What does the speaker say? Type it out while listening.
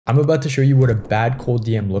I'm about to show you what a bad cold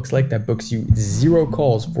DM looks like that books you 0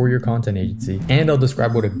 calls for your content agency, and I'll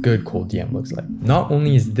describe what a good cold DM looks like. Not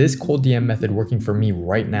only is this cold DM method working for me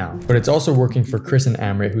right now, but it's also working for Chris and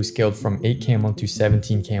Amrit, who scaled from 8K a month to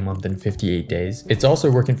 17K a month in 58 days. It's also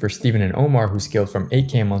working for Steven and Omar, who scaled from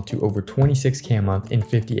 8K a month to over 26K a month in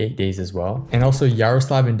 58 days as well. And also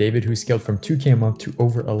Yaroslav and David, who scaled from 2K a month to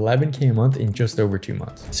over 11K a month in just over 2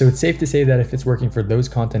 months. So it's safe to say that if it's working for those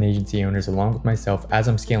content agency owners along with myself as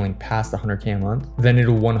I'm scaling past 100K a month, then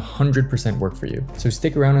it'll 100% work for you. So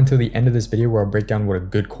stick around until the end of this video where I'll break down what a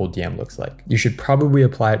good cold DM looks like. You should probably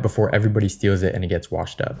apply it before everybody steals it and it gets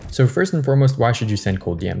washed up. So first and foremost, why should you send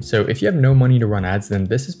cold DMs? So if you have no money to run ads, then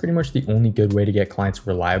this is pretty much the only good way to get clients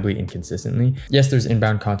reliably and consistently. Yes, there's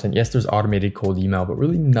inbound content. Yes, there's automated cold email, but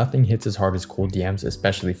really nothing hits as hard as cold DMs,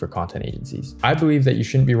 especially for content agencies. I believe that you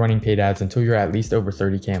shouldn't be running paid ads until you're at least over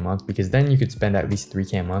 30K a month, because then you could spend at least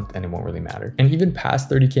 3K a month and it won't really matter. And even past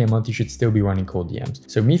 30K a month, you should still be running cold DMs.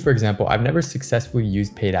 So me, for example, I've never successfully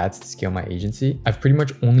used paid ads to scale my agency. I've pretty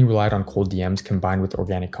much only relied on cold DMs combined with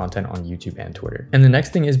organic content on YouTube and Twitter. And the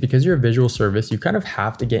next thing is, because you're a visual service, you kind of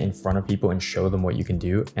have to get in front of people and show them what you can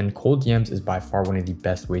do. And cold DMs is by far one of the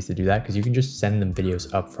best ways to do that, because you can just send them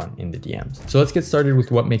videos up front in the DMs. So let's get started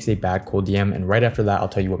with what makes a bad cold DM. And right after that, I'll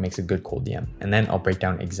tell you what makes a good cold DM. And then I'll break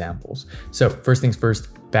down examples. So first things first,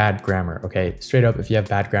 bad grammar. Okay, straight up, if you have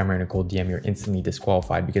bad grammar in a cold DM, you're instantly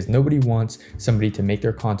disqualified, because nobody wants somebody to make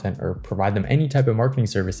their content or provide them any type of marketing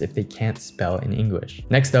service if they can't spell in English.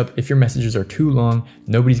 Next up, if your messages are too long,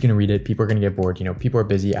 nobody's gonna read it. People are gonna get bored. You know, people are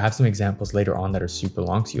busy. I have some examples later on that are super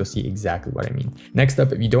long, so you'll see exactly what I mean. Next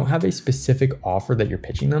up, if you don't have a specific offer that you're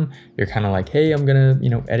pitching them, you're kind of like, hey, I'm gonna,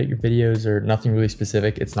 edit your videos, or nothing really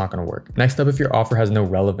specific, it's not gonna work. Next up, if your offer has no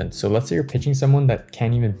relevance. So let's say you're pitching someone that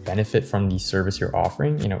can't even benefit from the service you're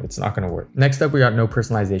offering, it's not going to work. Next up, we got no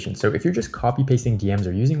personalization. So if you're just copy pasting DMs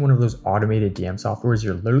or using one of those automated DM softwares,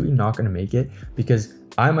 you're literally not going to make it, because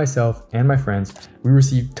I myself and my friends, we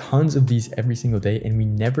receive tons of these every single day and we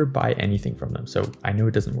never buy anything from them. So I know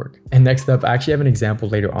it doesn't work. And next up, I actually have an example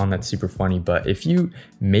later on that's super funny, but if you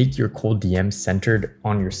make your cold DM centered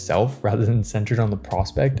on yourself rather than centered on the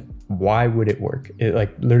prospect, why would it work? It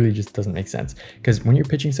literally just doesn't make sense, because when you're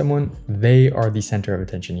pitching someone, they are the center of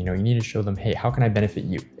attention. You need to show them, hey, how can I benefit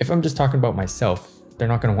you? If I'm just talking about myself, they're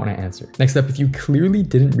not going to want to answer. Next up, if you clearly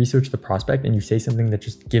didn't research the prospect and you say something that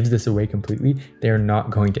just gives this away completely, they're not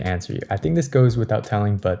going to answer you. I think this goes without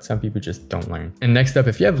telling, but some people just don't learn. And next up,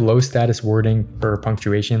 if you have low status wording or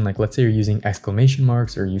punctuation, like let's say you're using exclamation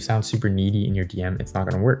marks or you sound super needy in your DM, it's not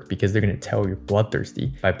going to work, because they're going to tell you're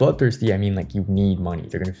bloodthirsty. By bloodthirsty, I mean like you need money.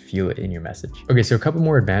 They're going to feel it in your message. Okay, so a couple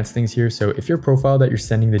more advanced things here. So if your profile that you're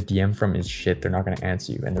sending the DM from is shit, they're not going to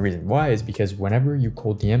answer you. And the reason why is because whenever you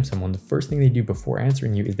cold DM someone, the first thing they do before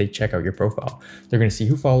answering you is they check out your profile. They're going to see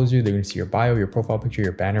who follows you. They're going to see your bio, your profile picture,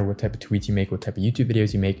 your banner, what type of tweets you make, what type of YouTube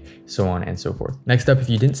videos you make, so on and so forth. Next up, if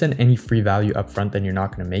you didn't send any free value up front, then you're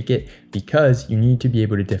not going to make it, because you need to be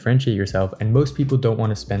able to differentiate yourself. And most people don't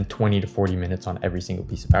want to spend 20 to 40 minutes on every single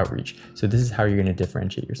piece of outreach. So this is how you're going to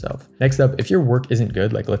differentiate yourself. Next up, if your work isn't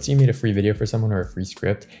good, like let's say you made a free video for someone or a free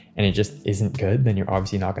script and it just isn't good, then you're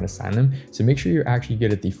obviously not going to sign them. So make sure you're actually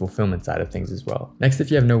good at the fulfillment side of things as well. Next,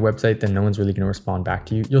 if you have no website, then no one's really going to respond back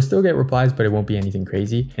to you. You'll still get replies, but it won't be anything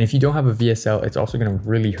crazy. And if you don't have a VSL, it's also going to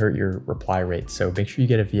really hurt your reply rate. So make sure you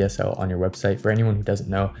get a VSL on your website. For anyone who doesn't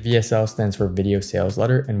know, VSL stands for video sales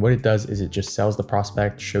letter. And what it does is it just sells the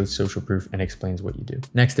prospect, shows social proof, and explains what you do.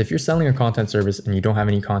 Next, if you're selling a content service and you don't have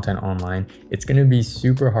any content online, it's going to be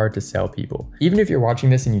super hard to sell people. Even if you're watching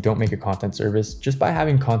this and you don't make a content service, just by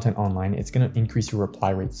having content online, it's going to increase your reply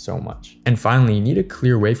rate so much. And finally, you need a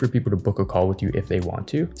clear way for people to book a call with you if they want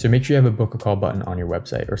to. So make sure you have a book a call button on your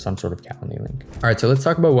website or some sort of Calendly link. All right, so let's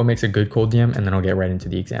talk about what makes a good cold DM, and then I'll get right into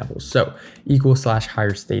the examples. So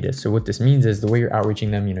equal/higher status. So what this means is the way you're outreaching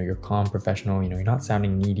them, you're calm, professional, you're not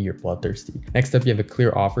sounding needy or bloodthirsty. Next up, you have a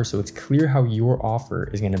clear offer. So it's clear how your offer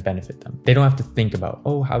is going to benefit them. They don't have to think about,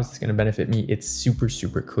 oh, how is this going to benefit me? It's super,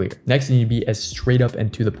 super clear. Next, you need to be as straight up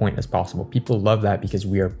and to the point as possible. People love that because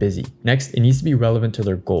we are busy. Next, it needs to be relevant to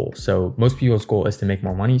their goal. So most people's goal is to make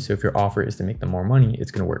more money. So if your offer is to make them more money,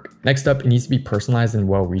 it's going to work. Next up, it needs to be personalized and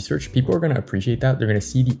well-researched. People are going to appreciate that. They're going to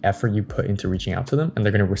see the effort you put into reaching out to them, and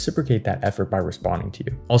they're going to reciprocate that effort by responding to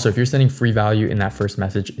you. Also, if you're sending free value in that first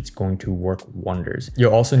message, it's going to work wonders.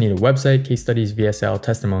 You'll also need a website, case studies, VSL,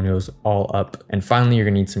 testimonials, all up. And finally, you're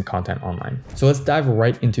going to need some content online. So let's dive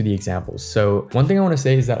right into the examples. So one thing I want to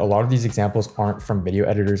say is that a lot of these examples aren't from video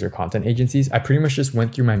editors or content agencies. I pretty much just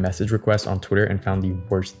went through my message requests on Twitter and found the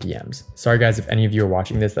worst DMs. Sorry guys, if any of you are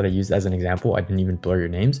watching this that I used as an example, I didn't even blur your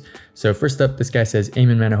names. So first up, this guy says,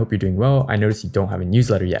 Ayman, man, I hope you're doing well. I noticed you don't have a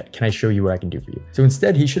newsletter yet. Can I show you what I can do for you? So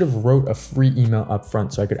instead, he should have wrote a free email up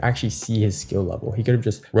front so I could actually see his skill level. He could have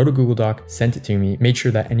just wrote a Google Doc, sent it to me, made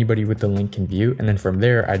sure that anybody with the link can view, and then from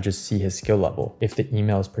there, I'd just see his skill level. If the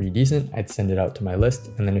email is pretty decent, I'd send it out to my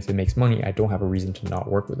list, and then if it makes money, I don't have a reason to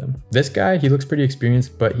not work with him. This guy, he looks pretty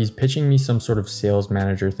experienced, but he's pitching me some sort of sales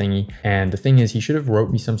manager thingy, and the thing is, he should have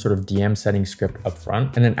wrote me some sort of DM setting script up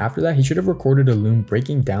front, and then after that, he should have recorded a Loom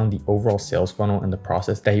breaking down the overall sales funnel and the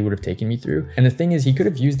process that he would have taken me through. And the thing is, he could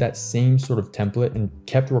have used that same sort of template and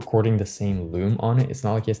kept recording the same Loom on it. It's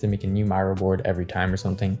not like he has to make a new Miro board every time or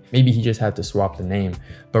something. Maybe he just had to swap the name,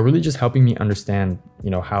 but really just helping me understand,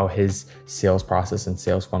 how his sales process and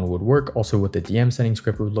sales funnel would work, also what the DM setting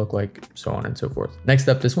script would look like, so on and so forth. Next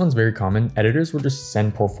up, this one's very common. Editors will just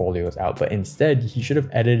send portfolios out, but instead he should have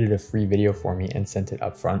edited a free video for me and sent it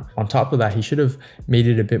up front. On top of that, he should have made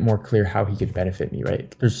it a bit more clear how he could benefit me,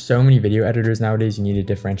 right? There's so many video editors nowadays, you need to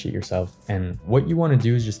differentiate yourself. And what you want to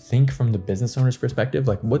do is just think from the business owner's perspective,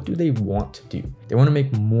 like what do they want to do? They want to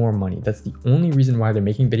make more money. That's the only reason why they're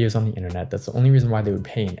making videos on the internet. That's the only reason why they would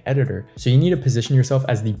pay an editor. So you need to position yourself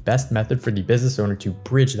as the best method for the business owner to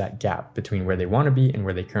bridge that gap between where they want to be and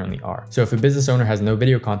where they currently are. So if a business owner has no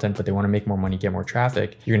video content, but they want to make more money, get more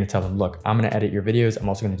traffic, you're going to tell them, look, I'm going to edit your videos. I'm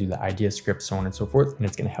also going to do the idea script, so on and so forth. And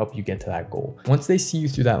it's going to help you get to that goal. Once they see you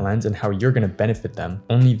through that lens and how you're going to benefit them,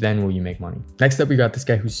 only then will you make money. Next up, we got this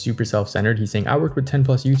guy who's super self-centered. He's saying, I worked with 10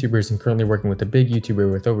 plus YouTubers and currently working with a big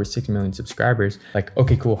YouTuber with over 6 million subscribers. Like,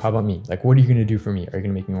 okay, cool. How about me? Like, what are you going to do for me? Are you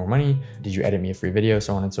going to make me more money? Did you edit me a free video?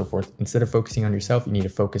 So on and so forth. Instead of focusing on yourself, you need to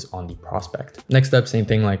focus on the prospect. Next up, same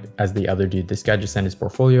thing like as the other dude. This guy just sent his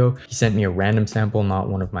portfolio. He sent me a random sample, not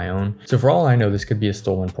one of my own. So for all I know, this could be a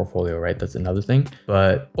stolen portfolio, right? That's another thing,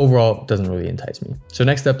 but overall, it doesn't really entice me. So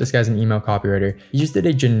next up, this guy's an email copywriter. He just did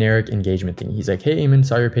a generic engagement thing. He's like, hey, Ayman,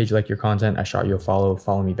 saw your page, like your content. I shot you a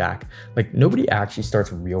follow me back. Like nobody actually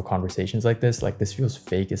starts real conversations like this. Like this feels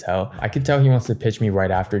fake as hell. I could tell he wants to pitch me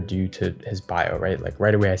right after due to his bio, right? Like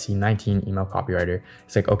right away, I see 19 email copywriter.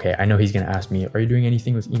 It's like, okay, I know he's going to ask me, are you doing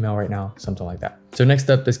anything with email right now? Something like that. So next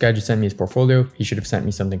up, this guy just sent me his portfolio. He should have sent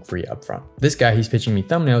me something free up front. This guy, he's pitching me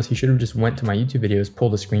thumbnails. He should have just went to my YouTube videos,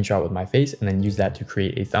 pulled a screenshot with my face, and then used that to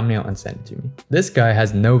create a thumbnail and send it to me. This guy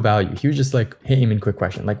has no value. He was just like, hey, Ayman, quick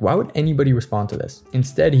question. Like, why would anybody respond to this?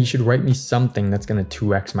 Instead, he should write me something that's going to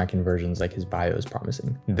 2x my conversions like his bio is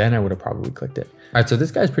promising. Then I would have probably clicked it. All right, so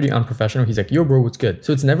this guy's pretty unprofessional. He's like, yo, bro, what's good?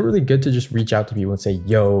 So it's never really good to just reach out to people and say,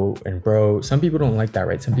 yo, and bro. Some people don't like that,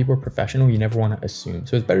 right? Some people are professional. You never want to assume.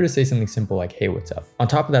 So it's better to say something simple like, hey, what's up? On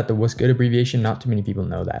top of that, the what's good abbreviation, not too many people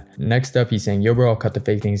know that. Next up, he's saying, yo, bro, I'll cut the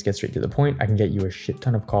fake things, get straight to the point. I can get you a shit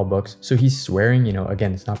ton of call books. So he's swearing,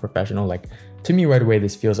 again, it's not professional. Like, to me right away,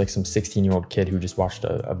 this feels like some 16-year-old kid who just watched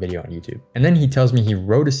a video on YouTube. And then he tells me he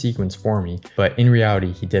wrote a sequence for me, but in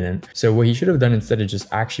reality, he didn't. So what he should have done instead is just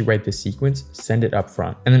actually write the sequence, send it up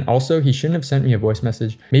front. And then also he shouldn't have sent me a voice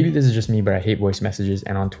message. Maybe this is just me, but I hate voice messages.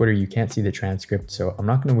 And on Twitter, you can't see the transcript. So I'm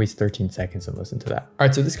not going to waste 13 seconds and listen to that. All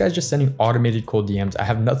right, so this guy's just sending automated cold DMs. I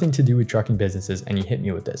have nothing to do with trucking businesses and he hit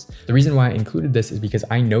me with this. The reason why I included this is because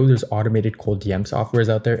I know there's automated cold DM softwares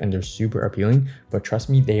out there and they're super appealing, but trust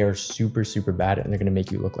me, they are super, super bad and they're going to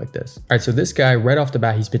make you look like this. All right, so this guy right off the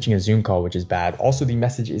bat, he's pitching a Zoom call, which is bad. Also, the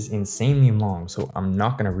message is insanely long, so I'm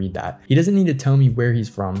not going to read that. He doesn't need to tell me where he's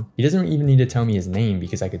from. He doesn't even need to tell me his name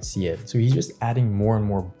because I could see it. So he's just adding more and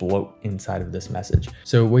more bloat inside of this message.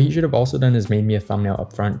 So what he should have also done is made me a thumbnail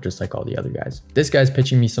up front, just like all the other guys. This guy's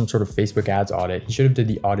pitching me some sort of Facebook ads audit. He should have did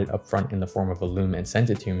the audit up front in the form of a Loom and sent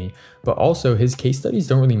it to me. But also his case studies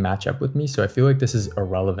don't really match up with me. So I feel like this is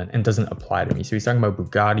irrelevant and doesn't apply to me. So he's talking about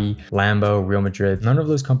Bugatti, Lambo, Real Madrid. None of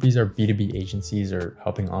those companies are B2B agencies or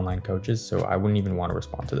helping online coaches. So I wouldn't even want to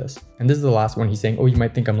respond to this. And this is the last one. He's saying, oh, you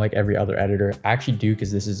might think I'm like every other editor. I actually do,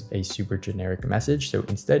 because this is a super generic message. So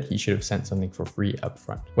instead he should have sent something for free up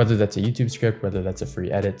front, whether that's a YouTube script, whether that's a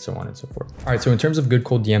free edit, so on and so forth. All right. So in terms of good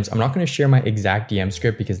cold DMs, I'm not going to share my exact DM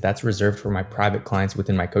script because that's reserved for my private clients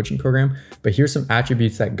within my coaching program. But here's some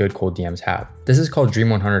attributes that good cold DMs have. This is called Dream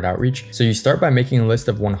 100 Outreach. So you start by making a list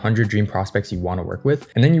of 100 dream prospects you want to work with,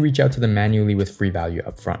 and then you reach out to them manually with free value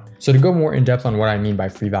up front. So to go more in depth on what I mean by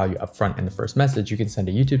free value up front in the first message, you can send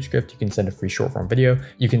a YouTube script, you can send a free short form video,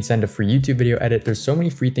 you can send a free YouTube video edit. There's so many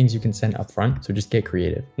free things you can send up front. So just get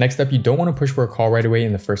creative. Next up, you don't want to push for a call right away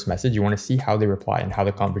in the first message. You want to see how they reply and how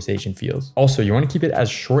the conversation feels. Also, you want to keep it as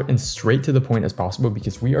short and straight to the point as possible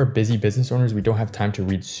because we are busy business owners. We don't have time to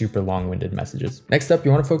read super long-winded messages. Next up,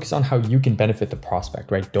 you want to focus on how you can benefit the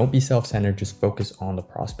prospect, right? Don't be self-centered, just focus on the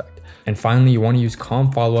prospect. And finally, you want to use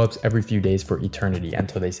calm follow-ups every few few days for eternity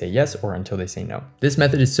until they say yes or until they say no. This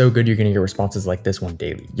method is so good you're gonna get responses like this one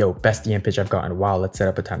daily. Yo, best DM pitch I've gotten. Wow, let's set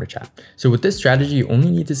up a time to chat. So with this strategy, you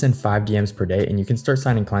only need to send 5 DMs per day and you can start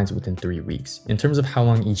signing clients within 3 weeks. In terms of how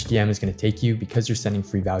long each DM is gonna take you, because you're sending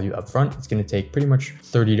free value up front, it's gonna take pretty much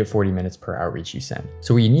 30 to 40 minutes per outreach you send.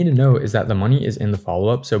 So what you need to know is that the money is in the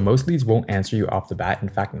follow-up, so most leads won't answer you off the bat. In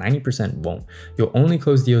fact, 90% won't. You'll only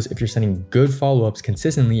close deals if you're sending good follow-ups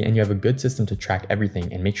consistently and you have a good system to track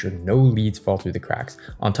everything and make sure no leads fall through the cracks.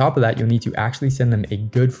 On top of that, you'll need to actually send them a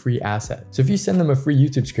good free asset. So if you send them a free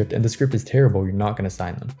YouTube script and the script is terrible, you're not gonna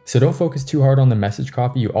sign them. So don't focus too hard on the message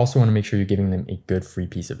copy. You also wanna make sure you're giving them a good free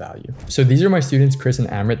piece of value. So these are my students, Chris and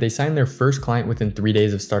Amrit. They signed their first client within 3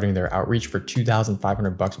 days of starting their outreach for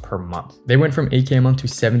 $2,500 per month. They went from 8K a month to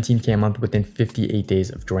 17K a month within 58 days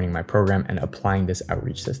of joining my program and applying this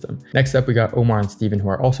outreach system. Next up, we got Omar and Steven, who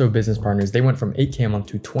are also business partners. They went from 8K a month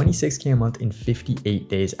to 26K a month in 58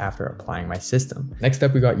 days after applying my system. Next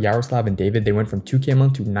up, we got Yaroslav and David. They went from 2K a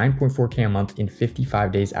month to 9.4K a month in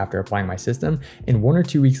 55 days after applying my system. And 1 or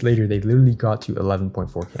 2 weeks later, they literally got to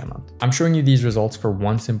 11.4K a month. I'm showing you these results for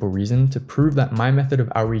one simple reason: to prove that my method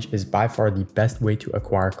of outreach is by far the best way to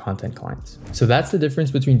acquire content clients. So that's the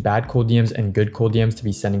difference between bad cold DMs and good cold DMs to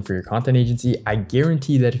be sending for your content agency. I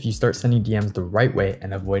guarantee that if you start sending DMs the right way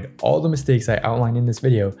and avoid all the mistakes I outlined in this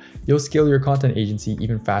video, you'll scale your content agency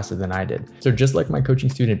even faster than I did. So just like my coaching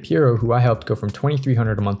student Piero, who I helped go from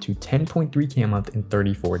 $2,300 a month to 10.3K a month in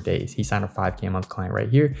 34 days. He signed a 5K a month client right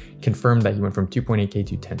here, confirmed that he went from 2.8K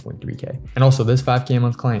to 10.3K. And also this 5K a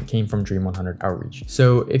month client came from Dream 100 Outreach.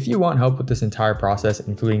 So if you want help with this entire process,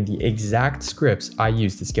 including the exact scripts I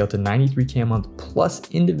use to scale to 93K a month, plus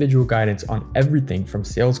individual guidance on everything from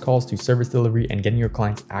sales calls to service delivery and getting your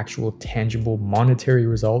clients actual tangible monetary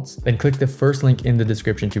results, then click the first link in the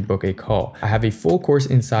description to book a call. I have a full course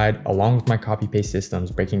inside along with my copy paste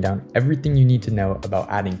systems breaking down everything you need to know about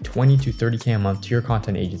adding 20 to 30K a month to your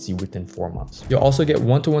content agency within 4 months. You'll also get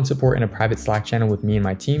one-to-one support in a private Slack channel with me and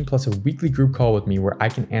my team, plus a weekly group call with me where I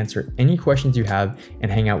can answer any questions you have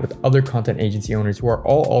and hang out with other content agency owners who are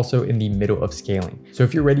all also in the middle of scaling. So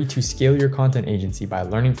if you're ready to scale your content agency by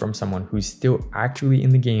learning from someone who's still actually in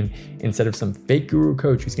the game instead of some fake guru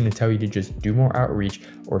coach who's going to tell you to just do more outreach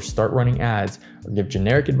or start running ads or give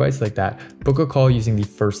generic advice like that, book a call using the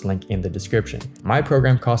first link in the description. My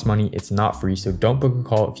program costs money, it's not free, so don't book a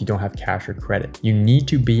call if you don't have cash or credit. You need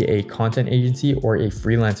to be a content agency or a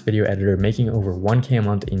freelance video editor making over 1K a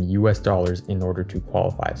month in US dollars in order to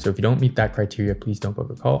qualify. So if you don't meet that criteria, please don't book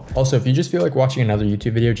a call. Also, if you just feel like watching another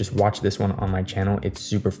YouTube video, just watch this one on my channel. It's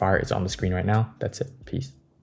super fire. It's on the screen right now. That's it. Peace.